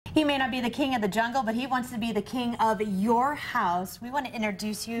He may not be the king of the jungle, but he wants to be the king of your house. We want to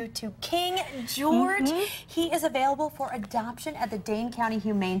introduce you to King George. He is available for adoption at the Dane County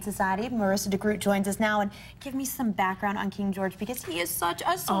Humane Society. Marissa DeGroot joins us now, and give me some background on King George because he is such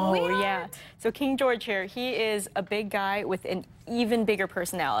a sweetheart. Oh, yeah. So King George here, he is a big guy with an even bigger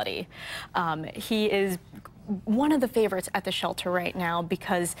personality. He is one of the favorites at the shelter right now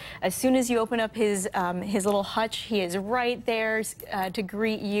because as soon as you open up his little hutch, he is right there to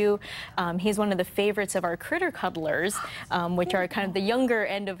greet you. He's one of the favorites of our critter cuddlers, which are kind of the younger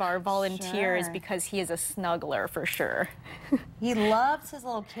end of our volunteers, because he is a snuggler for sure. He loves his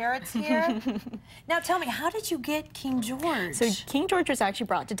little carrots here. Now tell me, how did you get King George? So King George was actually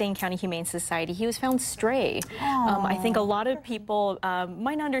brought to Dane County Humane Society. He was found stray. I think a lot of people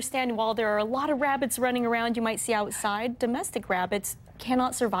might not understand, while there are a lot of rabbits running around you might see outside, domestic rabbits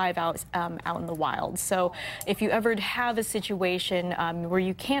cannot survive out in the wild. So if you ever have a situation where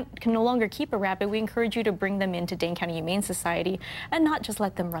you can no longer keep a rabbit, we encourage you to bring them into Dane County Humane Society and not just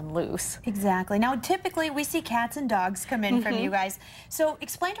let them run loose. Exactly. Now typically we see cats and dogs come in from you guys. So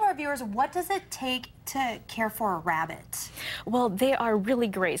explain to our viewers, what does it take to care for a rabbit? Well, they are really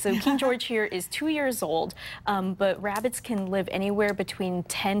great. So King George here is 2 years old, but rabbits can live anywhere between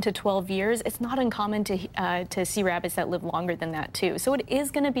 10 to 12 years. It's not uncommon to see rabbits that live longer than that too. So it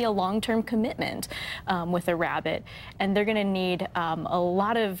is going to be a long-term commitment with a rabbit, and they're going to need a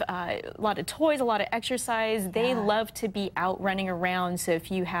lot of toys, a lot of exercise. They love to be out running around. So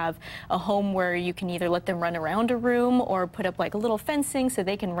if you have a home where you can either let them run around a room or put up like a little fencing so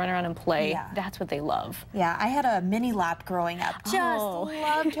they can run around and play, that's what they love. Yeah, I had a mini lap growing up. Just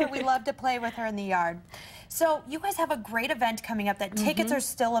loved her. We loved to play with her in the yard. So you guys have a great event coming up that tickets are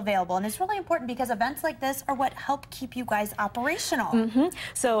still available, and it's really important because events like this are what help keep you guys operational.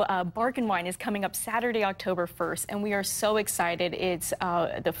 So Bark and Wine is coming up Saturday, October 1st, and we are so excited. It's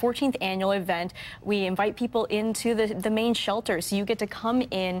the 14th annual event. We invite people into the main shelter, so you get to come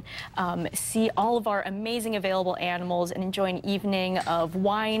in, see all of our amazing available animals, and enjoy an evening of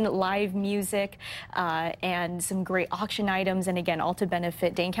wine, live music, and some great auction items, and again, all to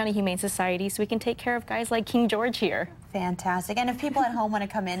benefit Dane County Humane Society, so we can take care of guys like King George here. Fantastic. And if people at home want to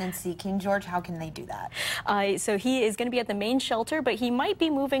come in and see King George, how can they do that? So he is going to be at the main shelter, but he might be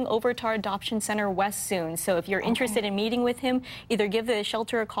moving over to our Adoption Center West soon. So if you're interested in meeting with him, either give the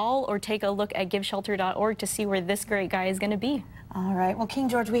shelter a call or take a look at giveshelter.org to see where this great guy is going to be. All right. Well, King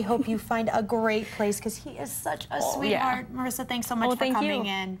George, we hope you find a great place because he is such a sweetheart. Marissa, thanks so much for coming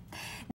in.